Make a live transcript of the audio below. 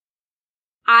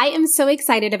I am so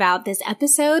excited about this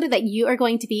episode that you are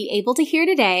going to be able to hear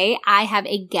today. I have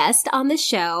a guest on the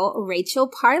show,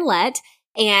 Rachael Parlett,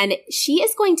 and she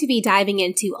is going to be diving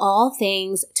into all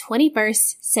things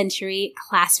 21st century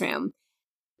classroom.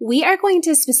 We are going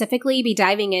to specifically be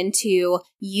diving into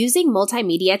using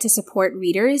multimedia to support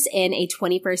readers in a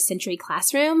 21st century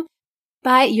classroom,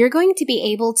 but you're going to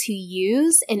be able to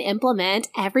use and implement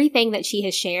everything that she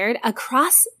has shared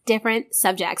across different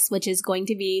subjects, which is going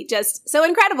to be just so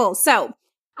incredible. So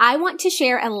I want to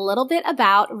share a little bit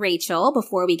about Rachael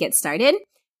before we get started.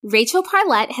 Rachael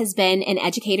Parlett has been an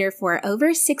educator for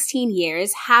over 16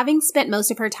 years, having spent most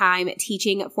of her time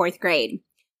teaching fourth grade.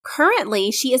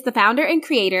 Currently, she is the founder and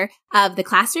creator of the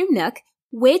Classroom Nook,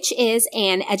 which is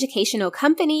an educational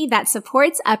company that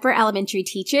supports upper elementary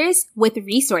teachers with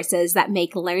resources that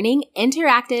make learning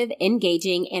interactive,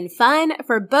 engaging, and fun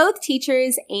for both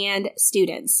teachers and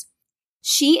students.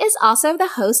 She is also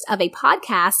the host of a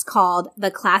podcast called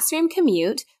The Classroom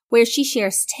Commute, where she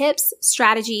shares tips,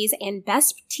 strategies, and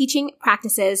best teaching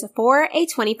practices for a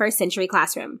 21st century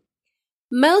classroom.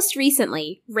 Most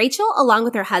recently, Rachael, along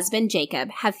with her husband, Jacob,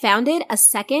 have founded a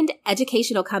second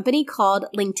educational company called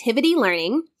Multimedia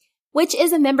Learning, which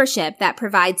is a membership that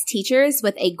provides teachers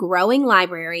with a growing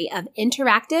library of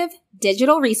interactive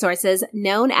digital resources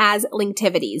known as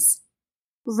Linktivities.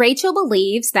 Rachael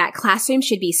believes that classrooms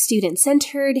should be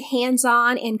student-centered,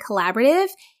 hands-on, and collaborative,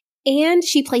 and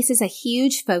she places a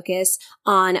huge focus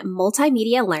on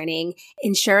multimedia learning,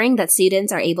 ensuring that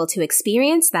students are able to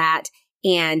experience that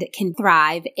and can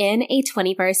thrive in a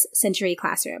 21st century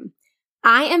classroom.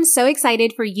 I am so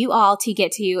excited for you all to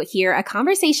get to hear a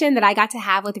conversation that I got to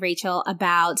have with Rachael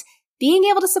about being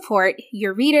able to support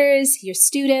your readers, your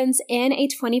students in a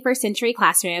 21st century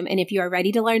classroom. And if you are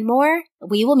ready to learn more,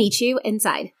 we will meet you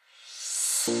inside.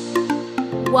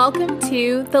 Welcome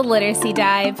to The Literacy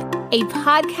Dive, a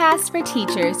podcast for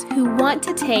teachers who want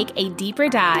to take a deeper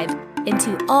dive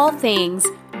into all things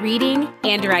reading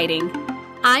and writing.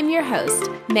 I'm your host,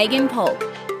 Megan Polk.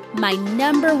 My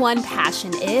number one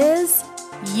passion is,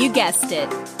 you guessed it,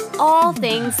 all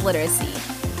things literacy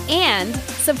and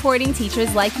supporting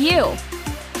teachers like you.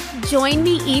 Join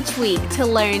me each week to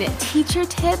learn teacher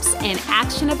tips and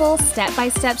actionable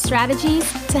step-by-step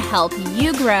strategies to help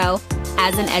you grow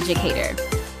as an educator.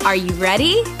 Are you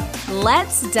ready?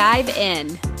 Let's dive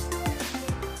in.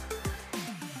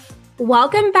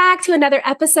 Welcome back to another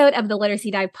episode of the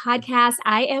Literacy Dive podcast.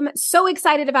 I am so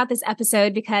excited about this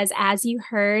episode because, as you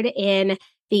heard in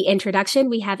the introduction,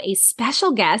 we have a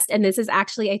special guest, and this is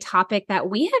actually a topic that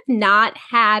we have not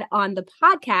had on the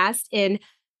podcast in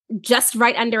just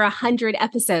right under 100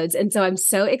 episodes. And so I'm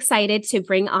so excited to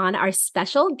bring on our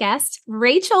special guest,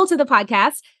 Rachael, to the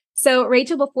podcast. So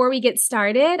Rachael, before we get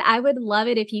started, I would love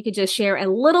it if you could just share a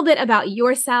little bit about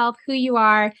yourself, who you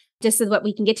are, just so that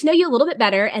we can get to know you a little bit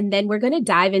better. And then we're going to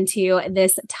dive into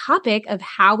this topic of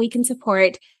how we can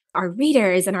support our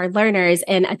readers and our learners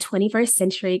in a 21st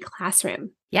century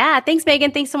classroom. Yeah, thanks, Megan.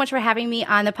 Thanks so much for having me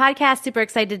on the podcast. Super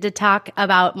excited to talk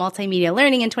about multimedia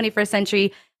learning in 21st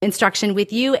century instruction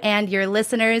with you and your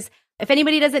listeners. If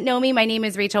anybody doesn't know me, my name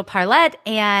is Rachael Parlett,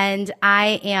 and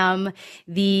I am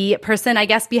the person, I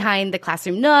guess, behind the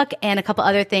Classroom Nook and a couple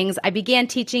other things. I began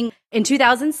teaching in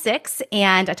 2006,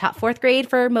 and I taught fourth grade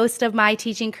for most of my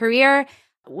teaching career.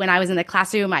 When I was in the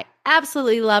classroom, I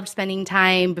absolutely loved spending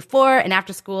time before and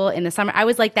after school in the summer. I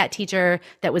was like that teacher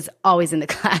that was always in the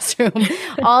classroom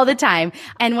all the time.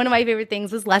 And one of my favorite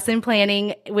things was lesson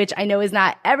planning, which I know is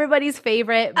not everybody's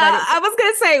favorite. But I was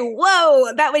going to say,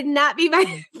 whoa, that would not be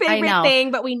my favorite thing,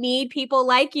 but we need people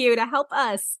like you to help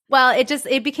us. Well,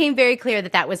 it became very clear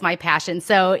that was my passion.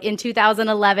 So in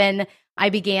 2011, I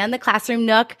began the Classroom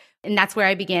Nook, and that's where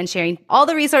I began sharing all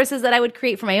the resources that I would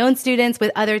create for my own students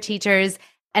with other teachers.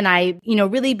 And I,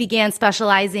 really began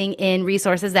specializing in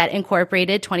resources that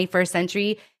incorporated 21st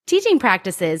century teaching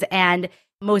practices. And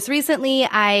most recently,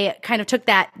 I kind of took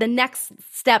the next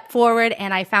step forward,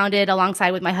 and I founded,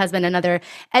 alongside with my husband, another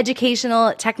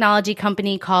educational technology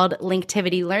company called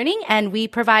Linktivities Learning. And we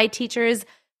provide teachers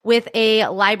with a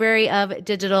library of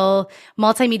digital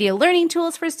multimedia learning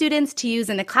tools for students to use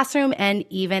in the classroom and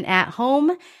even at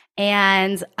home.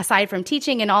 And aside from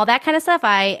teaching and all that kind of stuff,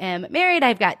 I am married.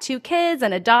 I've got 2 kids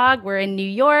and a dog. We're in New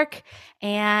York,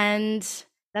 and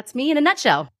that's me in a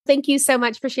nutshell. Thank you so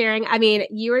much for sharing. I mean,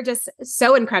 you are just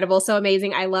so incredible, so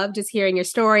amazing. I love just hearing your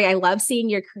story. I love seeing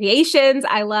your creations.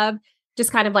 I love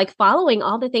just kind of like following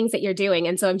all the things that you're doing.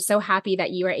 And so I'm so happy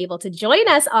that you are able to join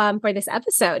us for this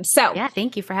episode. So yeah,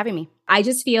 thank you for having me. I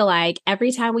just feel like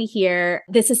every time we hear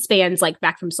this spans like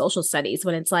back from social studies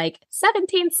when it's like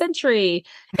 17th century,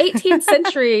 18th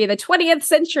century, the 20th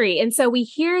century. And so we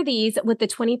hear these with the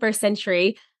 21st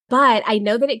century, but I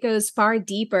know that it goes far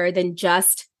deeper than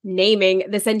just naming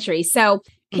the century. So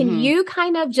can you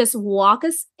kind of just walk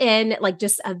us in like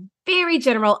just a very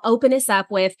general, open us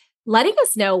up with letting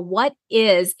us know what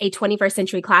is a 21st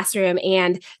century classroom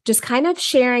and just kind of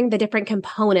sharing the different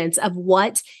components of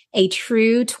what a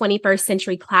true 21st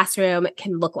century classroom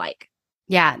can look like?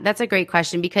 Yeah, that's a great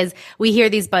question because we hear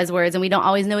these buzzwords and we don't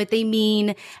always know what they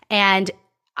mean. And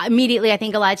immediately, I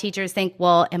think a lot of teachers think,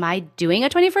 well, am I doing a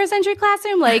 21st century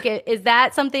classroom? Like, is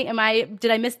that something,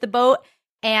 did I miss the boat?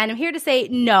 And I'm here to say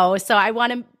no. So I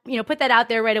want to, put that out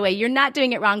there right away. You're not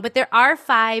doing it wrong, but there are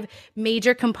 5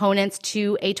 major components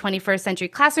to a 21st century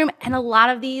classroom. And a lot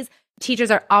of these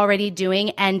teachers are already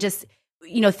doing and just,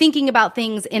 thinking about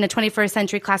things in a 21st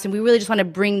century classroom. We really just want to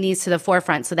bring these to the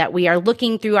forefront so that we are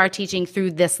looking through our teaching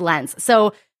through this lens.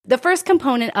 So the first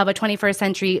component of a 21st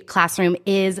century classroom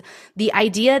is the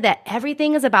idea that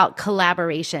everything is about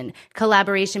collaboration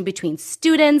between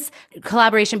students,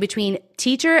 collaboration between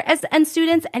teacher and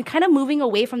students, and kind of moving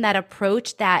away from that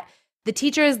approach that the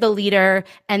teacher is the leader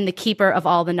and the keeper of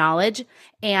all the knowledge.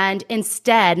 And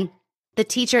instead, the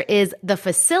teacher is the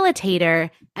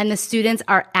facilitator and the students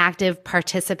are active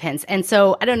participants. And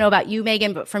so I don't know about you,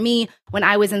 Megan, but for me, when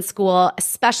I was in school,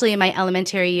 especially in my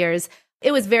elementary years,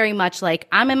 it was very much like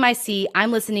I'm in my seat,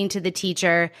 I'm listening to the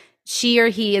teacher, she or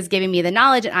he is giving me the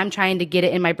knowledge, and I'm trying to get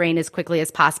it in my brain as quickly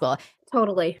as possible.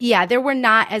 Totally. Yeah, there were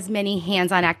not as many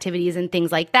hands-on activities and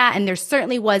things like that, and there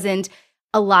certainly wasn't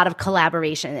a lot of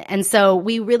collaboration. And so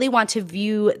we really want to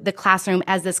view the classroom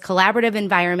as this collaborative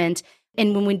environment.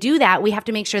 And when we do that, we have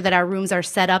to make sure that our rooms are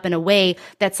set up in a way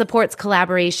that supports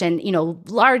collaboration,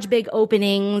 large, big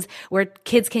openings where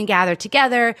kids can gather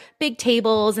together, big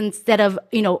tables instead of,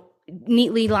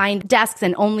 neatly lined desks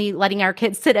and only letting our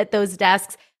kids sit at those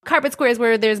desks, carpet squares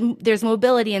where there's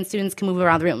mobility and students can move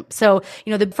around the room. So,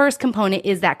 the first component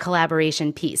is that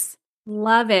collaboration piece.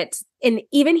 Love it. And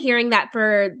even hearing that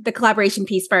for the collaboration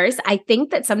piece first, I think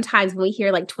that sometimes when we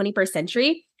hear like 21st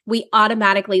century, we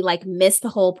automatically like miss the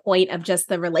whole point of just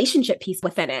the relationship piece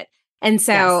within it. And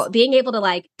so being able to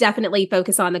like definitely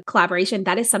focus on the collaboration,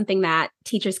 that is something that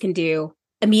teachers can do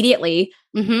immediately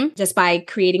just by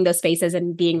creating those spaces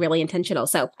and being really intentional.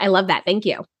 So I love that. Thank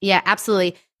you. Yeah,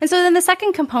 absolutely. And so then the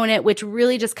second component, which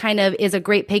really just kind of is a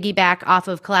great piggyback off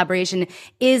of collaboration,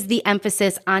 is the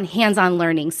emphasis on hands-on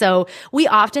learning. So we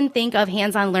often think of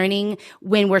hands-on learning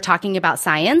when we're talking about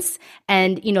science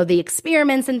and, the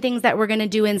experiments and things that we're going to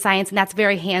do in science, and that's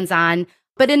very hands-on.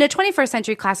 But in a 21st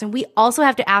century classroom, we also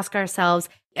have to ask ourselves,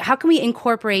 how can we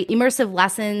incorporate immersive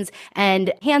lessons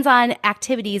and hands-on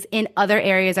activities in other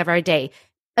areas of our day,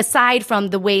 aside from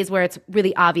the ways where it's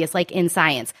really obvious, like in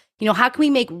science? How can we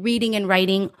make reading and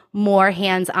writing more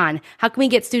hands-on? How can we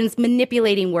get students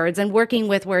manipulating words and working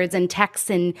with words and texts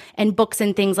and books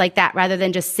and things like that, rather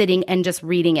than just sitting and just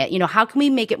reading it? How can we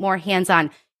make it more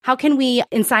hands-on? How can we,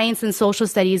 in science and social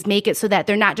studies, make it so that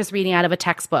they're not just reading out of a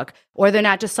textbook or they're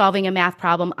not just solving a math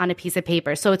problem on a piece of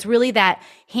paper? So it's really that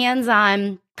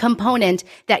hands-on component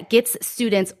that gets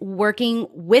students working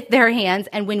with their hands.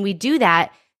 And when we do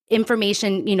that,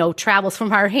 information, travels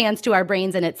from our hands to our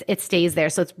brains and it stays there.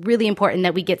 So it's really important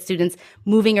that we get students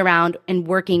moving around and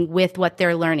working with what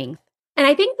they're learning. And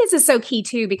I think this is so key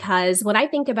too, because when I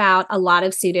think about a lot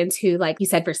of students who, like you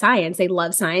said, for science, they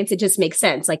love science. It just makes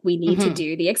sense. Like we need to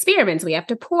do the experiments. We have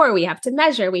to pour, we have to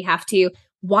measure, we have to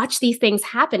watch these things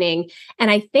happening. And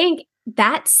I think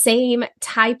that same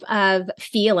type of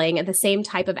feeling and the same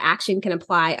type of action can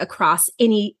apply across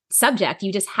any subject.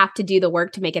 You just have to do the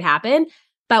work to make it happen.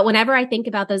 But whenever I think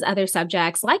about those other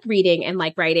subjects like reading and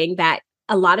like writing that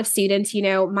a lot of students,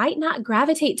 might not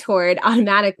gravitate toward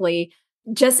automatically,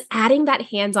 just adding that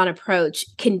hands-on approach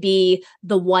can be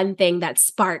the one thing that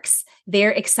sparks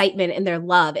their excitement and their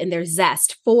love and their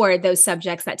zest for those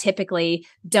subjects that typically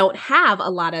don't have a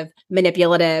lot of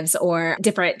manipulatives or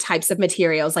different types of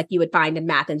materials like you would find in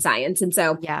math and science. And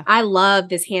so I love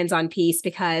this hands-on piece,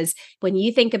 because when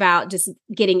you think about just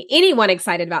getting anyone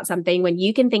excited about something, when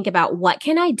you can think about what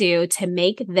can I do to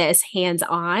make this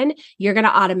hands-on, you're going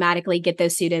to automatically get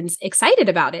those students excited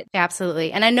about it.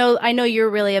 Absolutely. And I know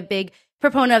you're really a big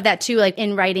proponent of that too, like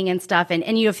in writing and stuff. And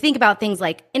think about things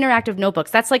like interactive notebooks.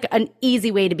 That's like an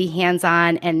easy way to be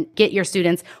hands-on and get your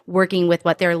students working with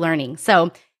what they're learning.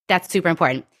 So that's super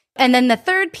important. And then the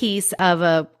third piece of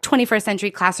a 21st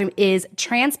century classroom is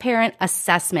transparent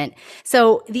assessment.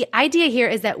 So the idea here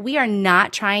is that we are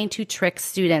not trying to trick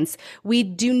students. We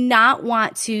do not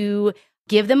want to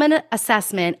give them an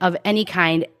assessment of any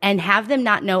kind and have them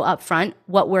not know upfront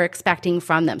what we're expecting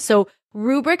from them. So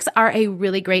rubrics are a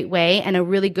really great way and a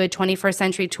really good 21st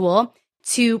century tool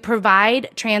to provide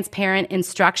transparent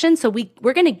instruction. So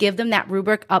we're going to give them that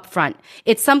rubric up front.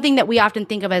 It's something that we often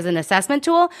think of as an assessment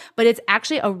tool, but it's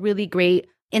actually a really great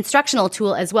instructional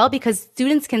tool as well, because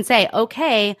students can say,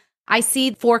 okay, I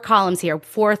see 4 columns here,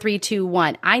 4, 3, 2,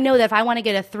 1. I know that if I want to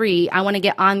get a 3, I want to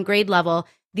get on grade level.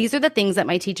 These are the things that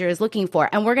my teacher is looking for.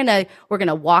 And we're going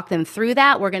to walk them through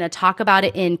that. We're going to talk about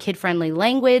it in kid-friendly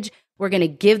language. We're going to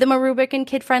give them a rubric in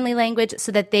kid-friendly language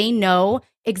so that they know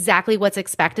exactly what's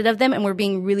expected of them. And we're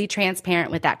being really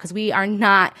transparent with that, because we are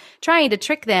not trying to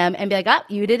trick them and be like, oh,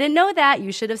 you didn't know that.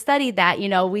 You should have studied that.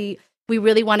 We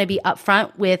really want to be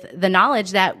upfront with the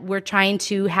knowledge that we're trying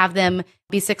to have them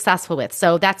be successful with.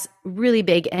 So that's really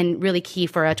big and really key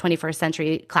for a 21st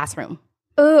century classroom.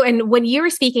 Oh, and when you were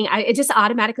speaking, it just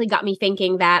automatically got me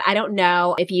thinking that I don't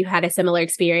know if you had a similar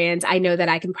experience. I know that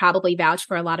I can probably vouch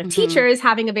for a lot of teachers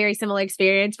having a very similar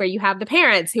experience where you have the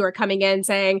parents who are coming in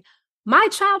saying, my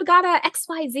child got a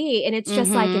XYZ. And it's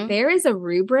just like, if there is a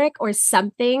rubric or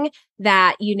something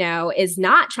that, is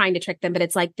not trying to trick them, but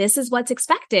it's like, this is what's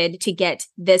expected to get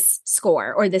this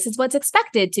score, or this is what's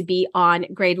expected to be on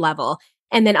grade level.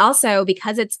 And then also,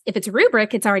 because if it's a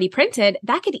rubric, it's already printed,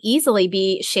 that could easily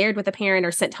be shared with a parent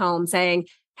or sent home saying,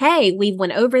 hey, we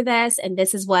went over this and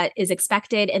this is what is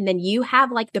expected. And then you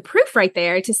have like the proof right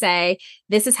there to say,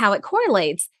 this is how it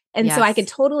correlates. And so I could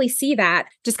totally see that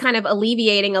just kind of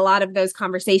alleviating a lot of those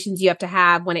conversations you have to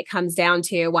have when it comes down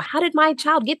to, well, how did my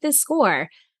child get this score?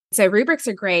 So rubrics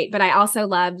are great, but I also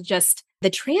love just the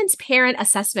transparent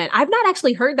assessment. I've not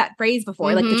actually heard that phrase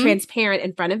before, like the transparent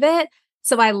in front of it.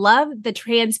 So I love the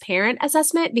transparent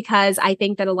assessment, because I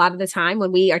think that a lot of the time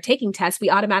when we are taking tests, we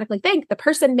automatically think the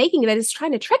person making it is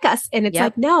trying to trick us. And it's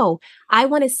like, no, I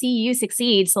want to see you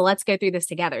succeed. So let's go through this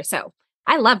together. So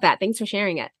I love that. Thanks for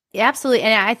sharing it. Yeah, absolutely.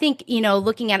 And I think,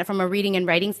 looking at it from a reading and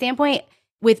writing standpoint,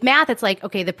 with math, it's like,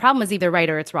 okay, the problem is either right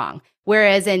or it's wrong.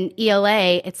 Whereas in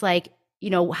ELA, it's like,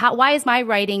 why is my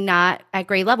writing not at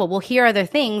grade level? Well, here are the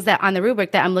things that on the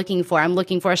rubric that I'm looking for. I'm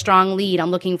looking for a strong lead. I'm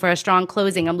looking for a strong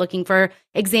closing. I'm looking for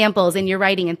examples in your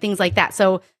writing and things like that.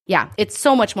 So yeah, it's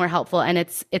so much more helpful, and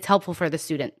it's helpful for the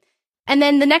student. And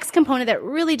then the next component that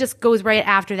really just goes right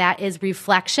after that is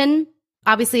reflection.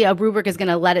 Obviously, a rubric is going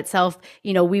to let itself,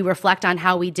 we reflect on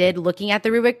how we did looking at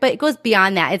the rubric, but it goes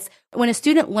beyond that. It's when a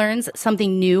student learns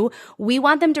something new, we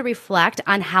want them to reflect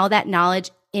on how that knowledge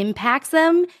impacts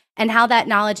them and how that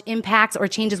knowledge impacts or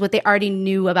changes what they already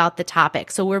knew about the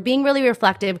topic. So we're being really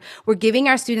reflective. We're giving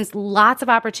our students lots of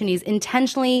opportunities,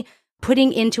 intentionally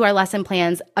putting into our lesson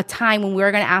plans a time when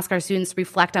we're going to ask our students to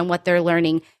reflect on what they're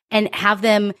learning and have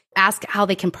them ask how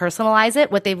they can personalize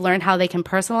it, what they've learned, how they can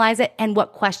personalize it, and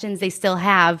what questions they still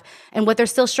have and what they're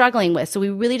still struggling with. So we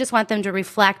really just want them to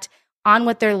reflect on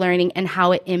what they're learning and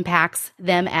how it impacts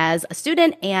them as a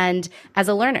student and as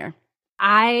a learner.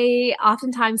 I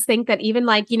oftentimes think that even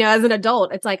as an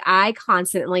adult, it's like I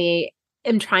constantly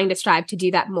am trying to strive to do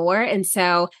that more. And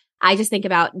so I just think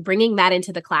about bringing that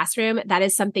into the classroom. That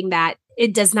is something that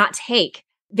it does not take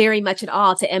very much at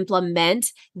all to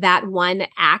implement that one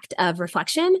act of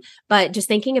reflection. But just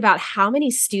thinking about how many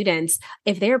students,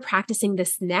 if they're practicing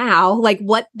this now, like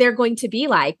what they're going to be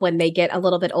like when they get a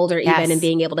little bit older, even, and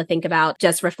being able to think about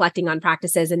just reflecting on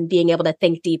practices and being able to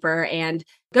think deeper and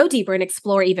go deeper and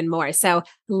explore even more. So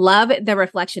love the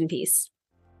reflection piece.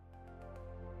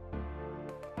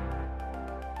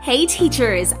 Hey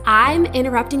teachers, I'm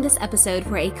interrupting this episode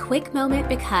for a quick moment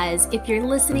because if you're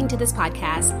listening to this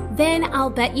podcast, then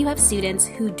I'll bet you have students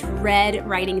who dread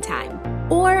writing time.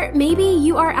 Or maybe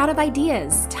you are out of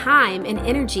ideas, time, and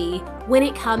energy when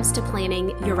it comes to planning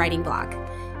your writing block.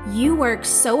 You work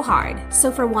so hard,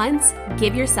 so for once,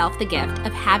 give yourself the gift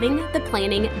of having the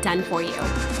planning done for you.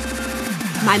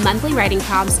 My monthly writing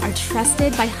prompts are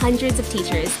trusted by hundreds of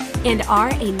teachers and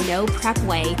are a no-prep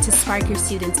way to spark your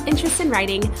students' interest in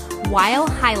writing while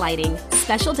highlighting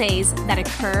special days that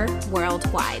occur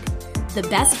worldwide. The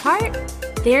best part?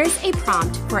 There's a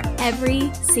prompt for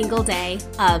every single day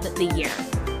of the year.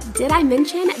 Did I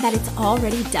mention that it's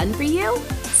already done for you?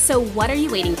 So what are you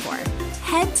waiting for?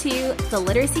 Head to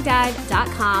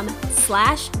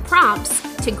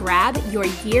theliteracydive.com/prompts to grab your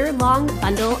year-long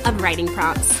bundle of writing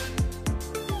prompts.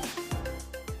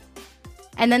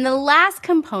 And then the last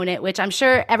component, which I'm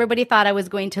sure everybody thought I was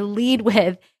going to lead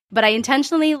with, but I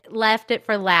intentionally left it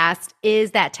for last,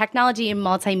 is that technology and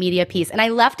multimedia piece. And I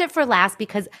left it for last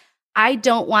because I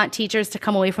don't want teachers to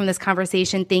come away from this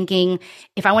conversation thinking,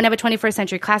 if I want to have a 21st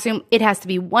century classroom, it has to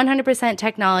be 100%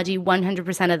 technology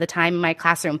 100% of the time in my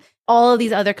classroom. All of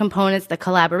these other components, the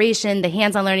collaboration, the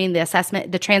hands-on learning, the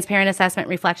assessment, the transparent assessment,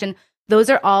 reflection, those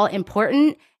are all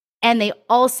important. And they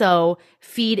also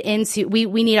feed into, we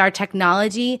need our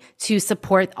technology to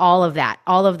support all of that,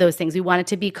 all of those things. We want it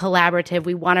to be collaborative.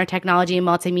 We want our technology and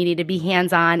multimedia to be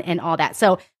hands-on and all that.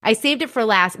 So I saved it for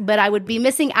last, but I would be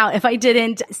missing out if I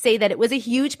didn't say that it was a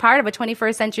huge part of a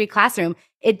 21st century classroom.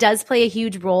 It does play a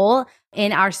huge role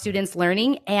in our students'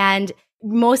 learning, and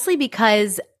mostly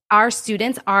because our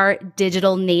students are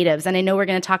digital natives. And I know we're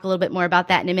going to talk a little bit more about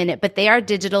that in a minute, but they are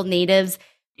digital natives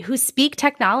who speak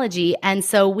technology. And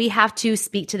so we have to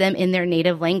speak to them in their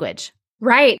native language.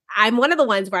 Right. I'm one of the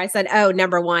ones where I said, oh,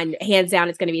 number one, hands down,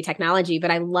 it's going to be technology.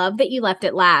 But I love that you left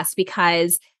it last,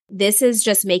 because this is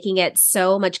just making it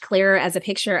so much clearer as a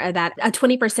picture of that a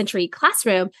 21st century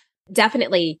classroom.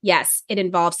 Definitely, yes, it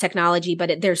involves technology,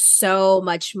 but there's so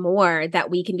much more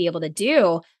that we can be able to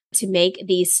do to make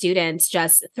these students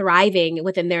just thriving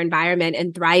within their environment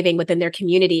and thriving within their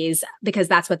communities, because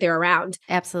that's what they're around.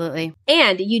 Absolutely.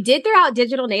 And you did throw out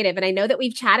digital native. And I know that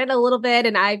we've chatted a little bit,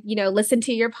 and I've, listened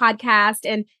to your podcast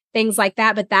and things like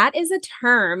that. But that is a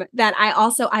term that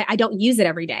I don't use it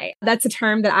every day. That's a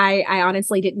term that I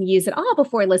honestly didn't use at all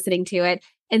before listening to it.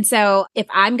 And so if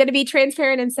I'm going to be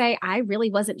transparent and say, I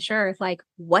really wasn't sure if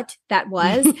what that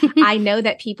was, I know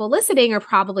that people listening are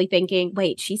probably thinking,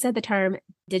 wait, she said the term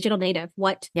digital native.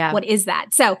 What is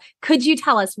that? So could you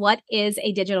tell us, what is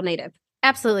a digital native?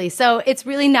 Absolutely. So it's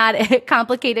really not a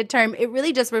complicated term. It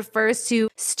really just refers to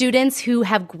students who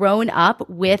have grown up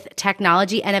with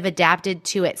technology and have adapted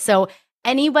to it. So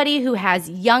anybody who has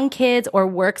young kids or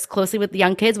works closely with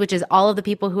young kids, which is all of the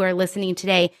people who are listening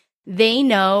today, they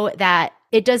know that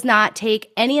it does not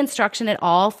take any instruction at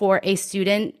all for a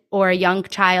student or a young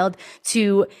child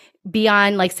to be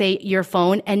on, say, your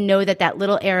phone and know that that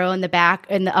little arrow in the back,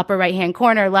 in the upper right-hand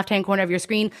corner, left-hand corner of your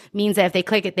screen means that if they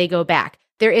click it, they go back.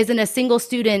 There isn't a single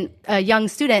student, a young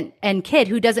student and kid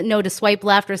who doesn't know to swipe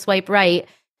left or swipe right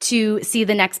to see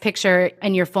the next picture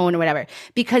in your phone or whatever,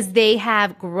 because they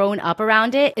have grown up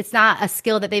around it. It's not a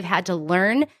skill that they've had to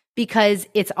learn, because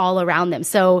it's all around them.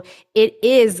 So it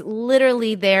is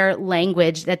literally their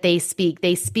language that they speak.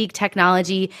 They speak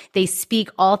technology. They speak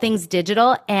all things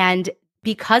digital. And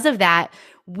because of that,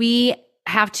 we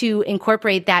have to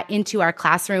incorporate that into our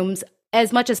classrooms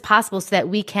as much as possible so that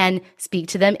we can speak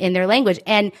to them in their language.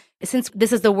 And since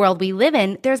this is the world we live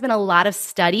in, there's been a lot of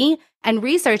study and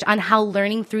research on how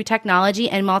learning through technology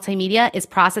and multimedia is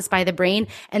processed by the brain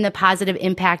and the positive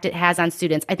impact it has on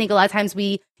students. I think a lot of times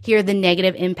we hear the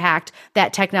negative impact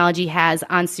that technology has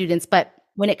on students, but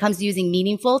when it comes to using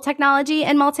meaningful technology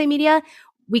and multimedia,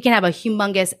 we can have a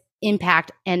humongous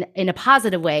impact and in a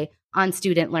positive way on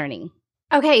student learning.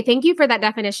 Okay, thank you for that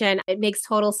definition. It makes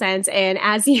total sense. And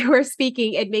as you were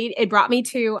speaking, it brought me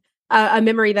to a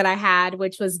memory that I had,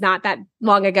 which was not that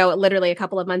long ago, literally a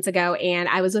couple of months ago. And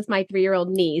I was with my 3-year-old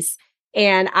niece,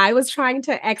 and I was trying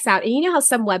to X out. And you know how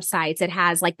some websites, it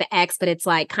has the X, but it's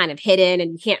kind of hidden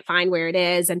and you can't find where it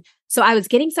is. And so I was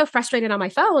getting so frustrated on my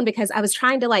phone because I was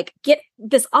trying to get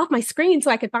this off my screen so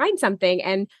I could find something.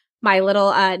 And my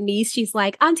little niece, she's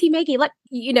like, Auntie Maggie, do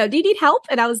you need help?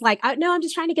 And I was like, no, I'm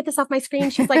just trying to get this off my screen.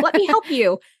 She's like, let me help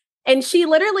you. And she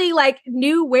literally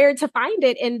knew where to find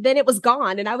it. And then it was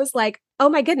gone. And I was like, oh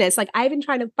my goodness, I've been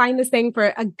trying to find this thing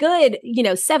for a good,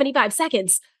 75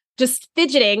 seconds, just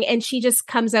fidgeting. And she just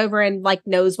comes over and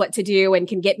knows what to do and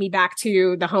can get me back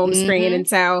to the home screen. And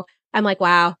so I'm like,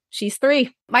 wow, she's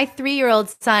 3. My 3-year-old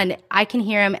son, I can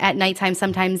hear him at nighttime.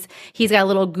 Sometimes he's got a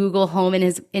little Google Home in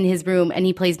his room, and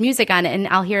he plays music on it. And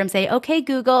I'll hear him say, okay,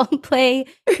 Google, play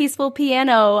Peaceful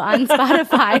Piano on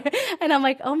Spotify. And I'm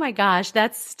like, oh my gosh,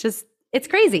 it's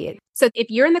crazy. So if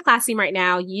you're in the classroom right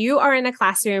now, you are in a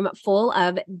classroom full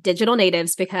of digital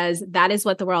natives, because that is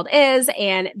what the world is.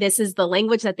 And this is the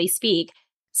language that they speak.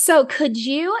 So could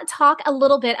you talk a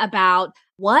little bit about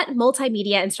what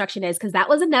multimedia instruction is? Because that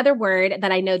was another word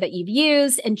that I know that you've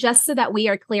used. And just so that we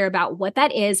are clear about what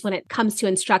that is when it comes to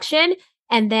instruction,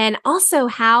 and then also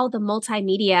how the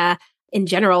multimedia in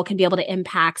general can be able to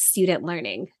impact student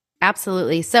learning.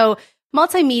 Absolutely. So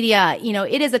multimedia,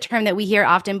 it is a term that we hear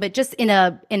often, but just in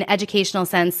an educational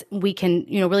sense, we can,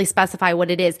 really specify what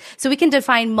it is. So we can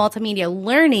define multimedia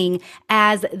learning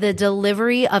as the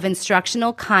delivery of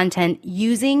instructional content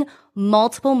using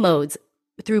multiple modes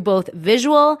through both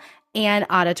visual and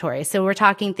auditory. So we're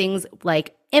talking things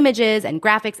like images and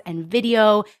graphics and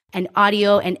video and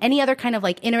audio and any other kind of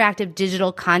like interactive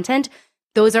digital content.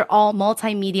 Those are all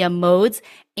multimedia modes.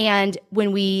 And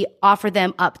when we offer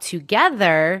them up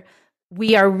together,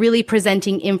 we are really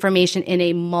presenting information in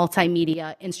a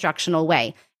multimedia instructional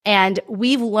way. And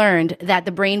we've learned that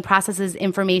the brain processes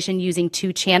information using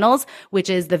two channels, which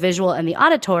is the visual and the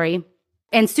auditory.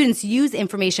 And students use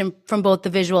information from both the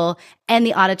visual and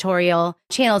the auditorial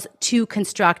channels to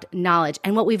construct knowledge.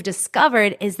 And what we've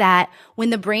discovered is that when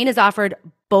the brain is offered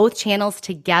both channels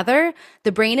together,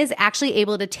 the brain is actually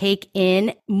able to take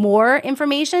in more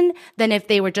information than if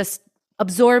they were just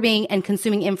absorbing and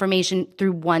consuming information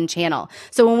through one channel.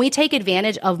 So when we take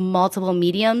advantage of multiple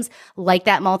mediums like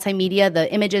that multimedia, the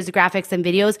images, graphics, and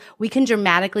videos, we can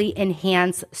dramatically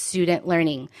enhance student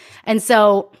learning. And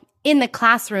so in the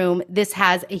classroom, this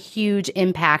has a huge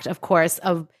impact, of course,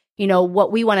 of,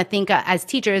 what we want to think as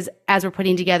teachers as we're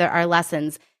putting together our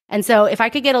lessons. And so if I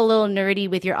could get a little nerdy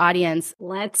with your audience.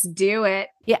 Let's do it.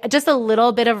 Yeah, just a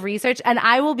little bit of research. And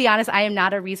I will be honest, I am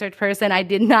not a research person. I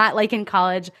did not, like in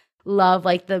college, love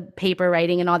like the paper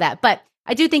writing and all that. But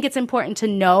I do think it's important to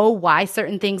know why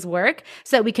certain things work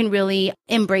so that we can really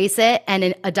embrace it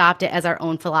and adopt it as our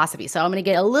own philosophy. So I'm going to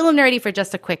get a little nerdy for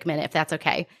just a quick minute, if that's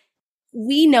okay.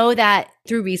 We know that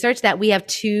through research that we have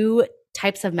two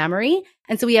types of memory.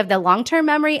 And so we have the long-term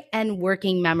memory and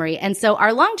working memory. And so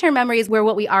our long-term memory is where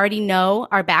what we already know,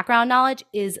 our background knowledge,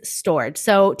 is stored.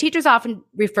 So teachers often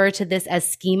refer to this as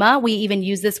schema. We even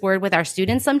use this word with our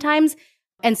students sometimes.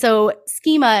 And so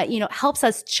schema, helps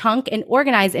us chunk and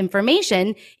organize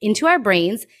information into our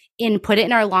brains and put it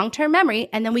in our long-term memory.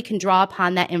 And then we can draw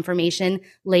upon that information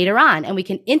later on. And we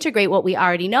can integrate what we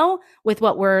already know with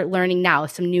what we're learning now,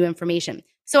 some new information.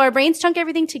 So our brains chunk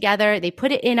everything together. They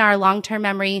put it in our long-term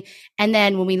memory. And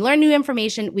then when we learn new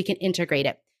information, we can integrate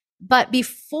it. But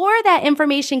before that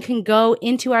information can go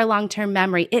into our long-term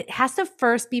memory, it has to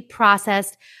first be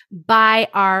processed by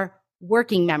our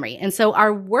working memory. And so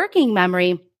our working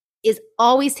memory is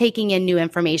always taking in new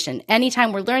information.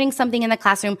 Anytime we're learning something in the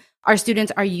classroom, our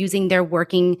students are using their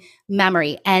working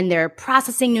memory and they're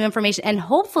processing new information. And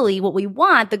hopefully what we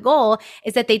want, the goal,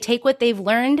 is that they take what they've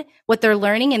learned, what they're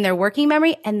learning in their working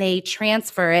memory, and they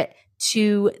transfer it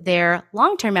to their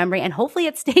long-term memory, and hopefully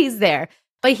it stays there.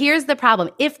 But here's the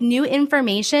problem. If new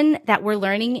information that we're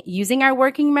learning using our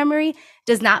working memory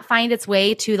does not find its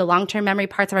way to the long-term memory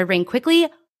parts of our brain quickly,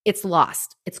 it's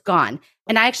lost. It's gone.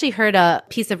 And I actually heard a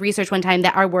piece of research one time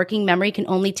that our working memory can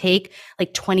only take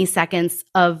like 20 seconds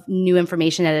of new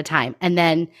information at a time. And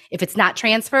then if it's not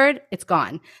transferred, it's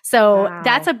gone. So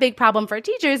That's a big problem for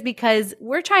teachers because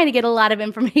we're trying to get a lot of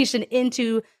information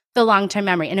into the long-term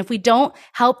memory. And if we don't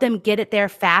help them get it there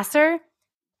faster,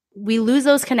 we lose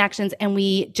those connections and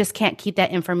we just can't keep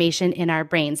that information in our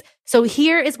brains. So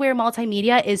here is where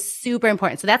multimedia is super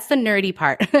important. So that's the nerdy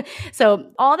part.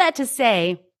 So all that to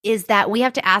say is that we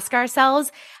have to ask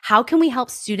ourselves, how can we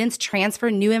help students transfer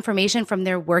new information from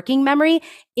their working memory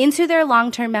into their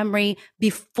long-term memory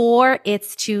before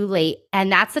it's too late?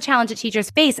 And that's the challenge that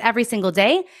teachers face every single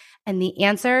day. And the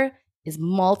answer is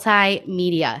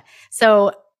multimedia.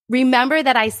 So remember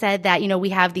that I said that, we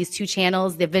have these two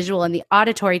channels, the visual and the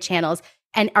auditory channels,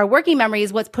 and our working memory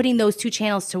is what's putting those two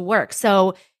channels to work.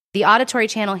 So the auditory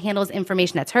channel handles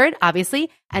information that's heard,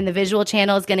 obviously, and the visual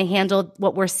channel is going to handle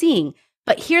what we're seeing.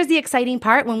 But here's the exciting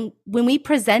part. When we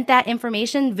present that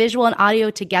information, visual and audio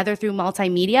together through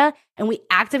multimedia, and we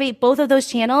activate both of those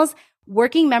channels,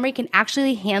 working memory can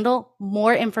actually handle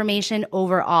more information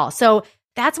overall. So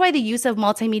that's why the use of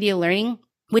multimedia learning,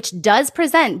 which does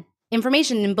present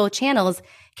information in both channels,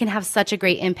 can have such a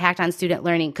great impact on student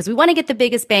learning because we want to get the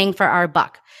biggest bang for our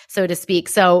buck, so to speak.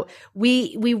 So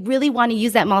we really want to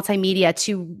use that multimedia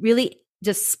to really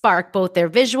just spark both their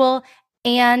visual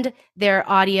and their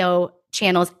audio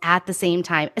channels at the same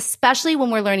time, especially when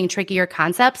we're learning trickier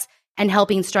concepts and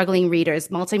helping struggling readers.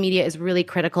 Multimedia is really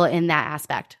critical in that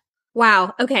aspect.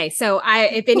 Wow. Okay. So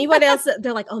if anyone else,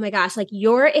 they're like, oh my gosh, like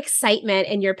your excitement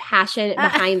and your passion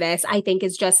behind this, I think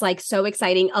is just like so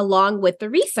exciting along with the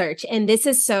research. And this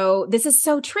is so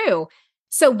true.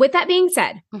 So with that being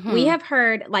said, we have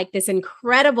heard like this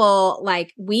incredible,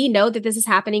 like we know that this is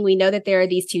happening. We know that there are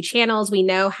these two channels. We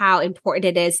know how important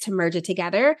it is to merge it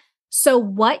together. So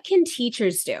what can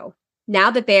teachers do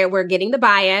now that we're getting the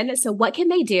buy-in? So what can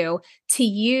they do to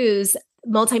use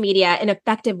multimedia in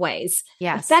effective ways?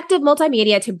 Yes. Effective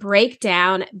multimedia to break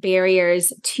down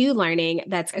barriers to learning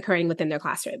that's occurring within their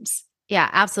classrooms. Yeah,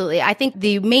 absolutely. I think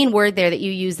the main word there that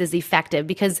you used is effective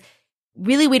because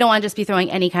really we don't want to just be throwing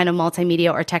any kind of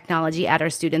multimedia or technology at our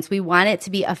students. We want it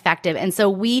to be effective. And so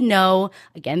we know,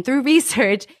 again, through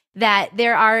research, that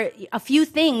there are a few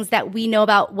things that we know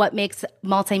about what makes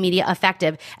multimedia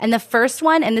effective. And the first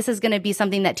one, and this is going to be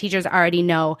something that teachers already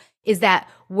know, is that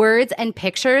words and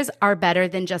pictures are better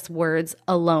than just words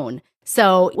alone.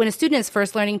 So when a student is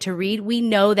first learning to read, we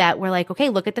know that we're like, okay,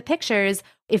 look at the pictures.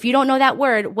 If you don't know that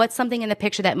word, what's something in the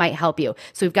picture that might help you?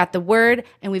 So we've got the word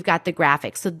and we've got the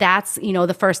graphics. So that's,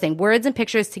 the first thing. Words and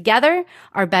pictures together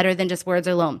are better than just words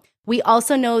alone. We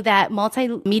also know that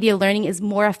multimedia learning is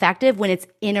more effective when it's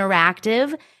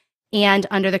interactive and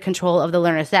under the control of the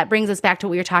learner. So that brings us back to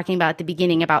what we were talking about at the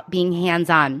beginning about being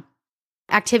hands-on.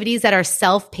 Activities that are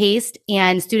self-paced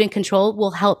and student controlled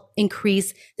will help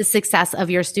increase the success of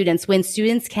your students. When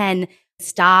students can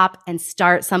stop and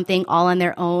start something all on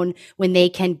their own, when they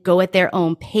can go at their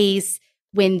own pace,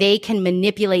 when they can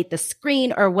manipulate the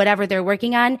screen or whatever they're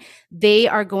working on, they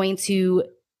are going to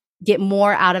get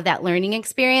more out of that learning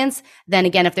experience than,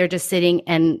 again, if they're just sitting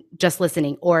and just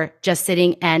listening or just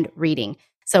sitting and reading.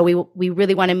 So we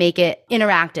really want to make it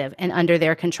interactive and under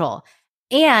their control.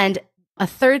 And a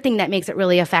third thing that makes it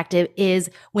really effective is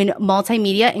when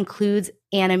multimedia includes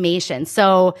animation.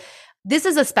 So this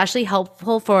is especially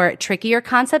helpful for trickier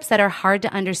concepts that are hard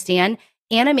to understand.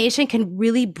 Animation can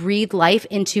really breathe life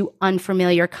into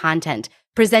unfamiliar content,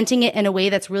 presenting it in a way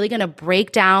that's really going to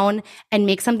break down and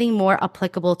make something more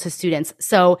applicable to students.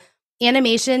 So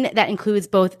animation that includes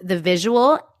both the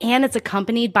visual and it's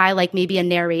accompanied by like maybe a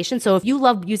narration. So if you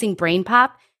love using Brain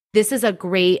Pop, this is a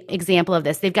great example of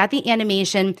this. They've got the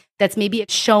animation that's maybe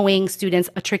showing students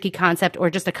a tricky concept or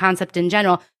just a concept in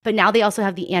general, but now they also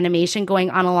have the animation going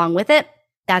on along with it.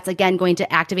 That's again going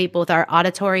to activate both our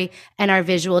auditory and our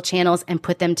visual channels and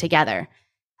put them together.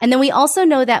 And then we also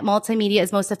know that multimedia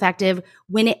is most effective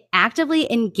when it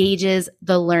actively engages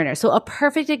the learner. So a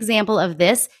perfect example of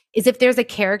this is if there's a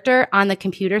character on the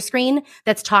computer screen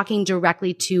that's talking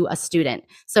directly to a student.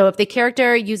 So if the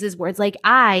character uses words like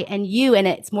I and you and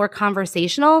it's more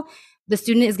conversational, the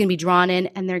student is going to be drawn in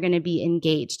and they're going to be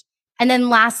engaged. And then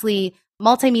lastly,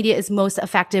 multimedia is most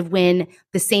effective when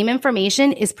the same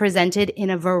information is presented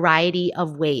in a variety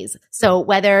of ways. So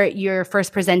whether you're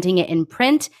first presenting it in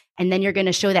print and then you're going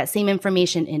to show that same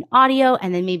information in audio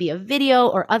and then maybe a video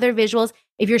or other visuals,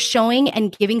 if you're showing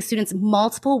and giving students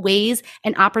multiple ways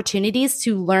and opportunities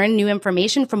to learn new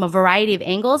information from a variety of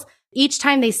angles, each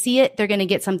time they see it, they're going to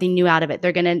get something new out of it.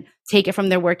 They're going to take it from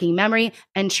their working memory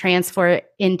and transfer it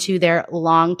into their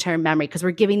long-term memory because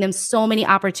we're giving them so many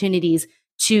opportunities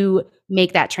to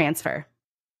make that transfer.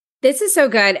 This is so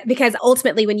good because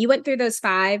ultimately when you went through those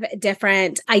 5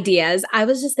 different ideas, I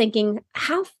was just thinking,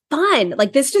 how fun.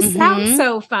 Like this just sounds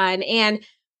so fun. And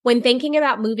when thinking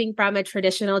about moving from a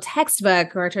traditional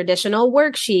textbook or a traditional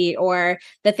worksheet or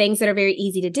the things that are very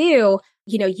easy to do,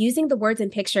 using the words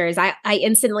and pictures, I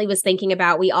instantly was thinking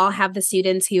about, we all have the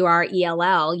students who are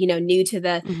ELL, new to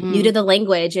the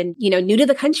language and, new to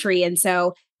the country. And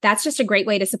so that's just a great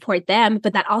way to support them.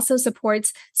 But that also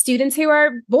supports students who are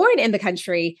born in the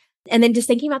country. And then just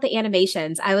thinking about the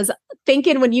animations, I was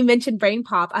thinking when you mentioned Brain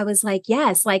Pop, I was like,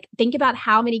 yes, like think about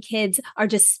how many kids are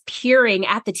just peering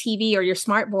at the TV or your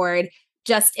smartboard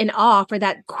just in awe for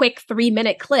that quick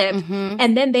 3-minute clip.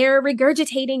 And then they're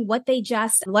regurgitating what they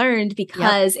just learned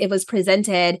because it was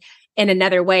presented in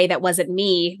another way that wasn't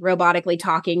me robotically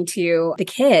talking to the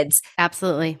kids.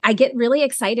 Absolutely. I get really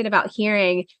excited about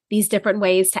hearing these different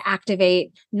ways to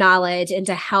activate knowledge and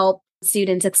to help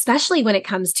students, especially when it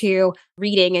comes to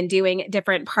reading and doing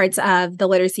different parts of the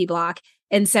literacy block.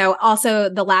 And so also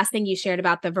the last thing you shared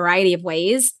about the variety of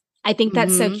ways, I think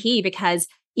that's so key because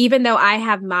even though I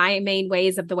have my main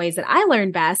ways of the ways that I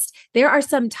learn best, there are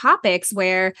some topics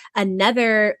where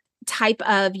another type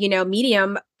of,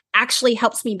 medium actually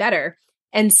helps me better.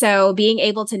 And so being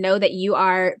able to know that you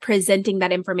are presenting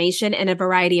that information in a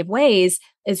variety of ways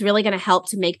is really going to help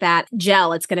to make that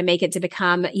gel. It's going to make it to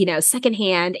become,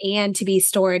 secondhand and to be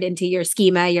stored into your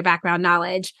schema, your background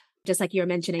knowledge, just like you were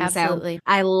mentioning. Absolutely. So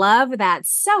I love that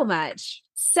so much.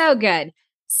 So good.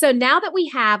 So now that we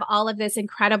have all of this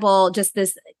incredible,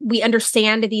 we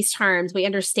understand these terms, we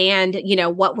understand,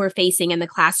 what we're facing in the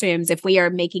classrooms if we are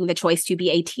making the choice to be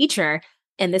a teacher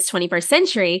in this 21st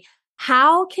century,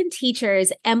 how can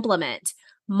teachers implement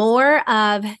more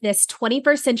of this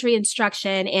 21st century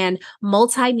instruction and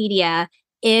multimedia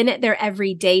in their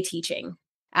everyday teaching?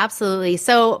 Absolutely.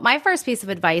 So my first piece of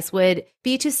advice would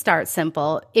be to start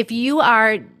simple. If you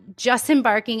are just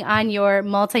embarking on your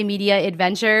multimedia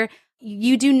adventure,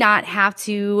 you do not have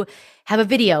to have a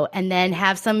video and then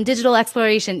have some digital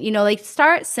exploration.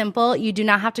 Start simple. You do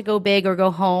not have to go big or go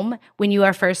home when you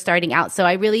are first starting out. So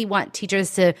I really want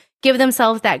teachers to give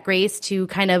themselves that grace to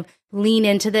kind of lean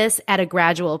into this at a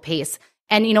gradual pace.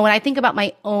 And, when I think about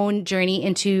my own journey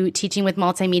into teaching with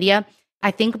multimedia,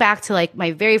 I think back to like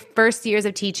my very first years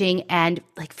of teaching and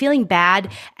like feeling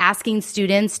bad asking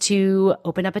students to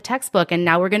open up a textbook. And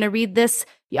now we're going to read this.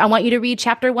 I want you to read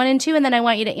chapter 1 and 2, and then I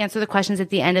want you to answer the questions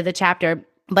at the end of the chapter.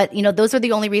 But, those are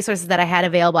the only resources that I had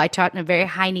available. I taught in a very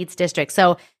high needs district.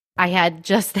 So I had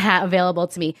just that available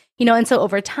to me, and so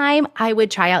over time, I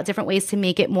would try out different ways to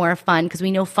make it more fun, because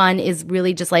we know fun is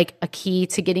really just like a key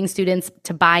to getting students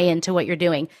to buy into what you're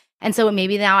doing. And so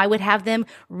maybe now I would have them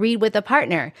read with a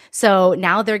partner. So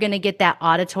now they're going to get that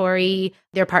auditory,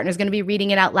 their partner's going to be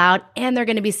reading it out loud, and they're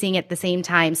going to be seeing it at the same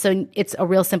time. So it's a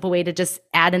real simple way to just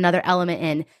add another element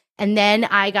in. And then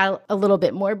I got a little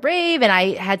bit more brave, and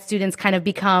I had students kind of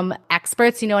become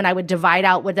experts, and I would divide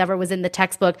out whatever was in the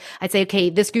textbook. I'd say,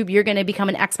 okay, this group, you're going to become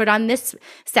an expert on this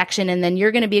section, and then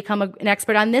you're going to become an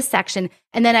expert on this section.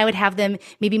 And then I would have them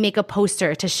maybe make a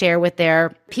poster to share with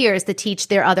their peers to teach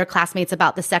their other classmates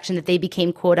about the section that they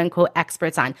became quote unquote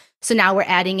experts on. So now we're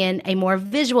adding in a more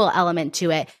visual element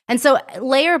to it. And so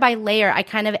layer by layer, I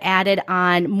kind of added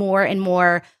on more and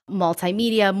more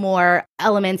multimedia, more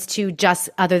elements to just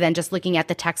other than just looking at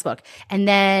the textbook. And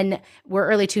then we're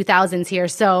early 2000s here.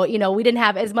 So, we didn't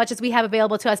have as much as we have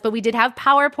available to us, but we did have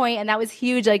PowerPoint, and that was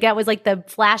huge. Like that was like the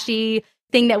flashy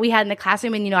thing that we had in the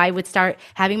classroom. And, I would start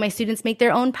having my students make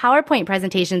their own PowerPoint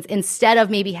presentations instead of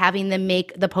maybe having them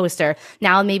make the poster.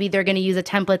 Now, maybe they're going to use a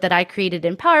template that I created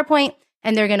in PowerPoint,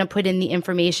 and they're going to put in the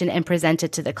information and present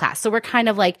it to the class. So we're kind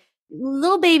of like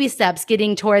little baby steps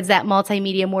getting towards that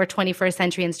multimedia, more 21st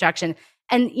century instruction.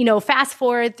 And, fast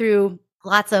forward through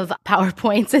lots of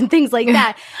PowerPoints and things like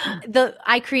that.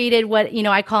 I created what,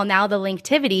 I call now the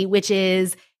Linktivity, which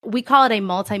is, we call it a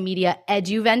multimedia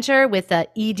edu venture with a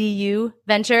edu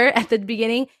venture at the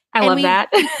beginning. I love that.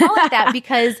 We call it that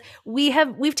because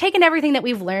we've taken everything that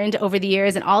we've learned over the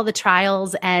years and all the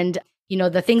trials and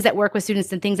the things that work with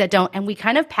students and things that don't. And we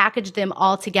kind of packaged them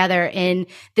all together in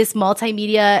this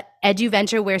multimedia edu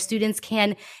venture where students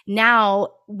can now,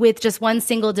 with just one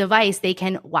single device, they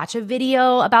can watch a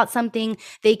video about something,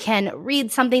 they can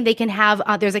read something, they can have,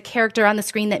 there's a character on the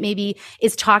screen that maybe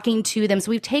is talking to them.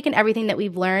 So we've taken everything that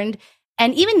we've learned.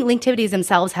 And even Linktivities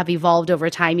themselves have evolved over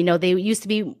time. They used to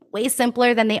be way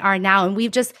simpler than they are now. And we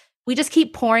just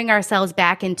keep pouring ourselves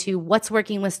back into what's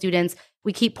working with students.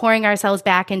 We keep pouring ourselves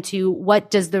back into what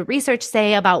does the research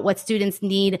say about what students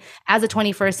need as a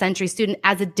 21st century student,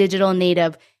 as a digital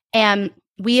native. And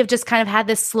we have just kind of had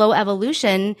this slow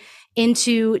evolution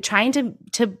into trying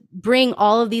to bring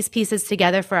all of these pieces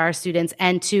together for our students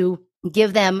and to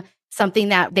give them something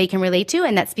that they can relate to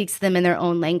and that speaks to them in their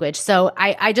own language. So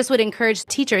I just would encourage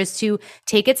teachers to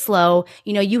take it slow.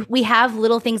 We have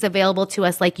little things available to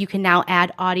us, like you can now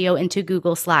add audio into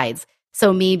Google Slides.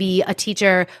 So maybe a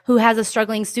teacher who has a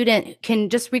struggling student can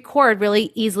just record really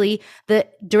easily the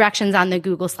directions on the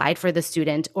Google slide for the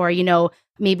student. Or,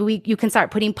 maybe you can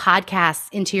start putting podcasts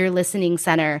into your listening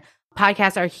center.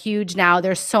 Podcasts are huge now.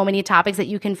 There's so many topics that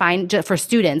you can find just for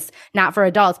students, not for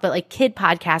adults, but like kid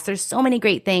podcasts. There's so many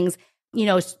great things.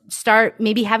 Start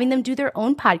maybe having them do their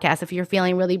own podcast if you're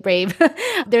feeling really brave.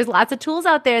 There's lots of tools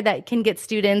out there that can get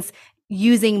students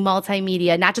using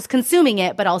multimedia, not just consuming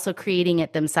it, but also creating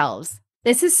it themselves.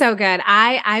 This is so good.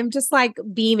 I'm just like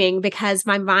beaming because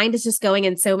my mind is just going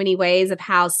in so many ways of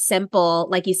how simple,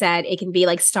 like you said, it can be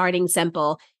like starting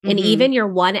simple. And even your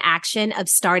one action of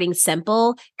starting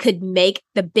simple could make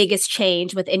the biggest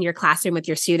change within your classroom with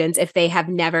your students if they have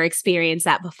never experienced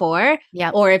that before.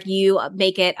 Yep. Or if you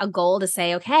make it a goal to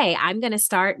say, okay, I'm going to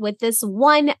start with this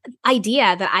one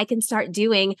idea that I can start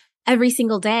doing every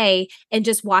single day and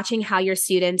just watching how your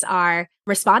students are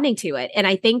responding to it. And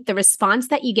I think the response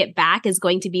that you get back is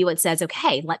going to be what says,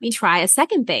 okay, let me try a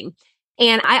second thing.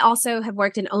 And I also have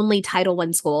worked in only Title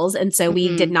I schools. And so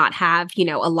we did not have,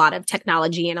 a lot of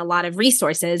technology and a lot of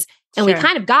resources. And we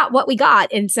kind of got what we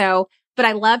got. And so, but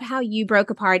I love how you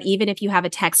broke apart, even if you have a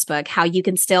textbook, how you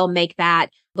can still make that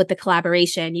with the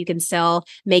collaboration. You can still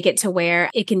make it to where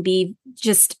it can be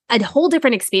just a whole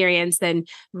different experience than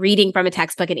reading from a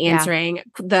textbook and answering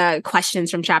the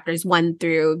questions from chapters 1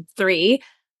 through 3.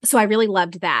 So I really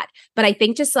loved that. But I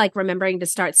think just like remembering to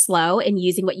start slow and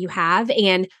using what you have.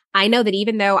 And I know that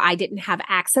even though I didn't have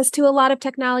access to a lot of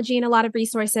technology and a lot of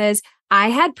resources, I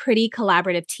had pretty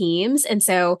collaborative teams. And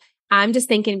so I'm just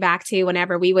thinking back to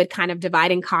whenever we would kind of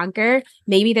divide and conquer,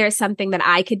 maybe there's something that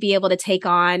I could be able to take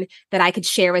on that I could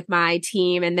share with my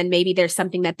team. And then maybe there's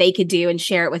something that they could do and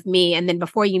share it with me. And then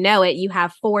before you know it, you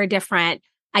have 4 different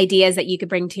ideas that you could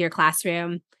bring to your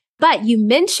classroom. But you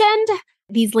mentioned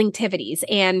these linktivities.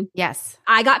 And yes,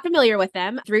 I got familiar with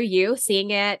them through you,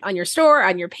 seeing it on your store,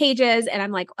 on your pages. And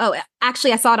I'm like, oh,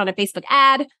 actually, I saw it on a Facebook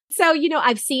ad. So,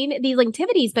 I've seen these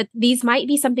linktivities, but these might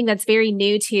be something that's very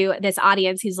new to this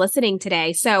audience who's listening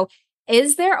today. So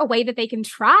is there a way that they can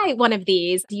try one of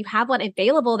these? Do you have one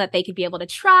available that they could be able to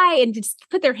try and just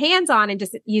put their hands on and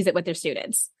just use it with their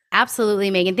students? absolutely,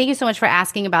 Megan. Thank you so much for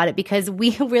asking about it, because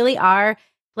we really are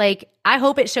I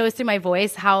hope it shows through my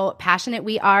voice how passionate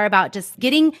we are about just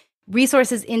getting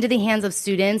resources into the hands of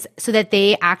students so that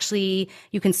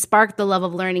you can spark the love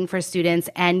of learning for students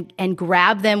and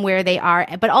grab them where they are,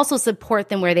 but also support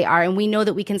them where they are. And we know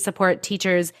that we can support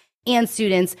teachers and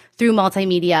students through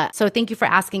multimedia. So thank you for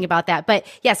asking about that. But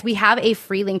yes, we have a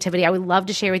free linktivity I would love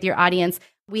to share with your audience.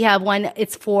 We have one,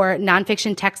 it's for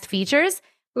nonfiction text features.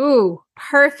 Ooh,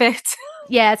 perfect.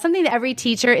 Yeah, it's something that every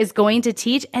teacher is going to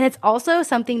teach. And it's also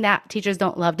something that teachers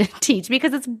don't love to teach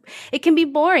because it can be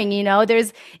boring.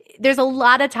 There's a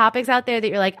lot of topics out there that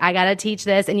you're like, I got to teach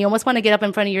this. And you almost want to get up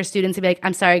in front of your students and be like,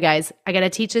 I'm sorry, guys, I got to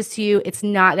teach this to you. It's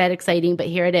not that exciting, but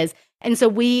here it is. And so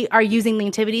we are using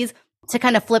linktivities to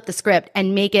kind of flip the script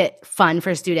and make it fun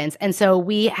for students. And so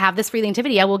we have this free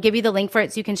linktivity. I will give you the link for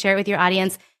it so you can share it with your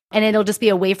audience. And it'll just be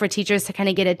a way for teachers to kind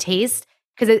of get a taste,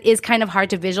 because it is kind of hard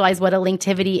to visualize what a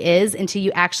linktivity is until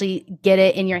you actually get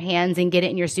it in your hands and get it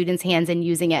in your students' hands and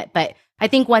using it. But I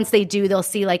think once they do, they'll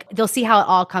see how it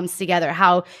all comes together,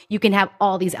 how you can have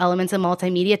all these elements of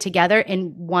multimedia together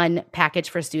in one package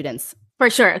for students. For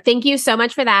sure. Thank you so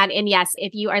much for that. And yes,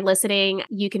 if you are listening,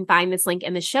 you can find this link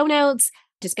in the show notes.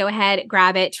 Just go ahead,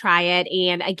 grab it, try it.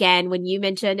 And again, when you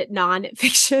mentioned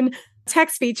nonfiction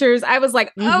text features, I was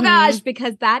like, oh gosh,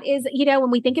 because that is,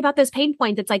 when we think about those pain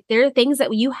points, it's like there are things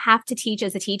that you have to teach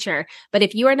as a teacher. But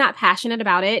if you are not passionate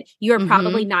about it, you are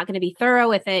probably not going to be thorough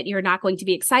with it. You're not going to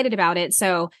be excited about it.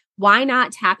 So why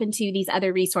not tap into these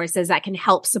other resources that can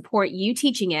help support you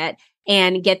teaching it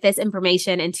and get this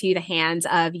information into the hands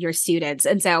of your students?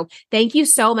 And so thank you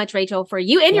so much, Rachael, for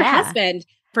you and your husband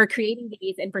for creating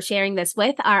these and for sharing this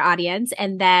with our audience.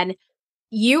 And then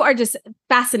you are just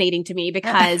fascinating to me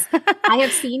because I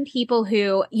have seen people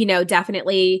who,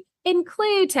 definitely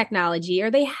include technology or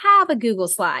they have a Google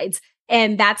Slides.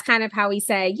 And that's kind of how we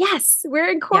say, yes, we're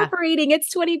incorporating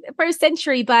it's 21st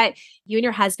century, but you and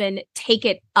your husband take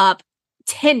it up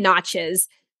 10 notches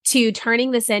to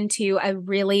turning this into a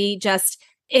really just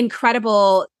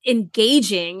incredible,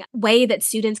 engaging way that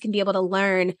students can be able to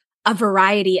learn a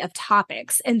variety of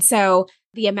topics. And so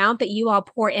the amount that you all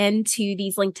pour into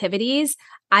these linktivities,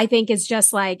 I think is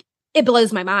just it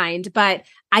blows my mind, but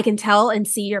I can tell and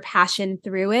see your passion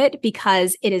through it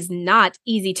because it is not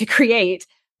easy to create,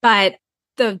 but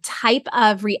the type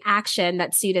of reaction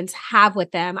that students have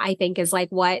with them, I think is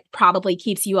what probably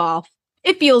keeps you all,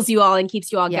 it fuels you all and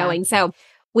keeps you all going. So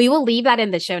we will leave that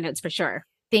in the show notes for sure.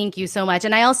 Thank you so much.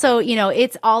 And I also,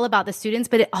 it's all about the students,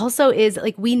 but it also is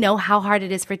we know how hard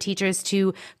it is for teachers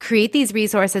to create these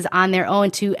resources on their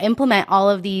own, to implement all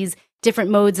of these different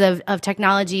modes of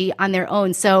technology on their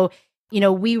own. So,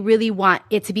 we really want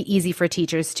it to be easy for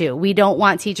teachers too. We don't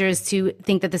want teachers to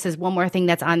think that this is one more thing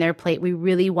that's on their plate. We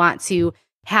really want to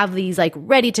have these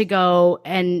ready to go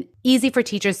and easy for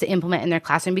teachers to implement in their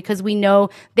classroom because we know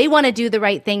they want to do the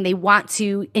right thing. They want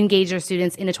to engage their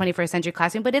students in a 21st century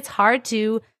classroom, but it's hard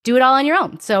to do it all on your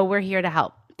own. So we're here to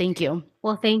help. Thank you.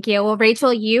 Well, thank you. Well,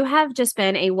 Rachael, you have just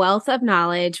been a wealth of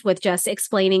knowledge with just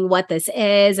explaining what this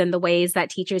is and the ways that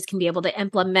teachers can be able to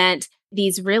implement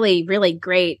these really, really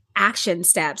great action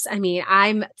steps. I mean,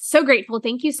 I'm so grateful.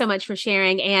 Thank you so much for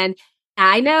sharing. And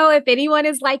I know if anyone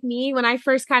is like me, when I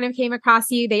first kind of came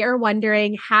across you, they are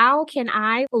wondering, how can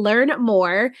I learn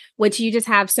more? Which you just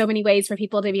have so many ways for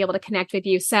people to be able to connect with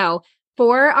you. So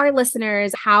for our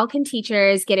listeners, how can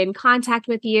teachers get in contact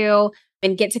with you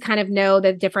and get to kind of know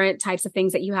the different types of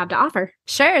things that you have to offer?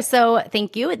 Sure. So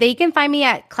thank you. They can find me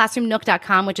at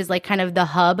classroomnook.com, which is kind of the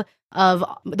hub of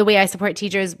the way I support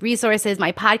teachers, resources,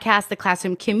 my podcast, the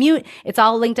Classroom Commute. It's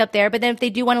all linked up there. But then if they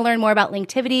do want to learn more about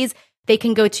linktivities, they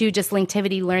can go to just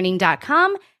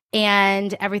linktivitylearning.com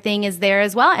and everything is there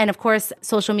as well. And of course,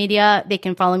 social media, they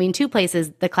can follow me in two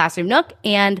places, the Classroom Nook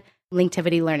and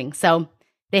Linktivity Learning. So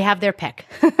they have their pick.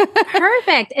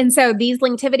 Perfect. And so these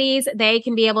linktivities, they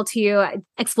can be able to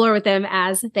explore with them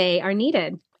as they are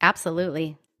needed.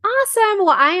 Absolutely. Awesome.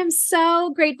 Well, I am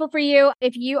so grateful for you.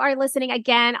 If you are listening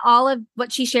again, all of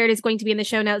what she shared is going to be in the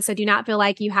show notes. So do not feel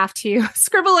like you have to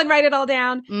scribble and write it all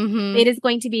down. It is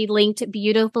going to be linked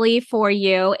beautifully for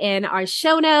you in our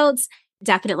show notes.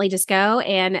 Definitely just go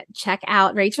and check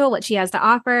out Rachael, what she has to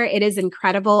offer. It is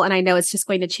incredible. And I know it's just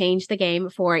going to change the game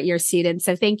for your students.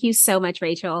 So thank you so much,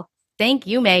 Rachael. Thank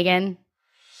you, Megan.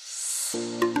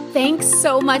 Thanks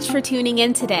so much for tuning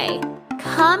in today.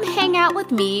 Come hang out with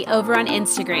me over on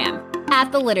Instagram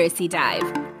at The Literacy Dive.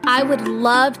 I would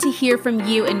love to hear from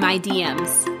you in my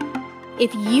DMs.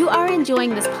 If you are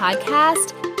enjoying this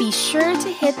podcast, be sure to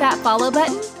hit that follow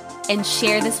button and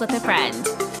share this with a friend.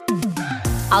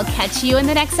 I'll catch you in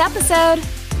the next episode.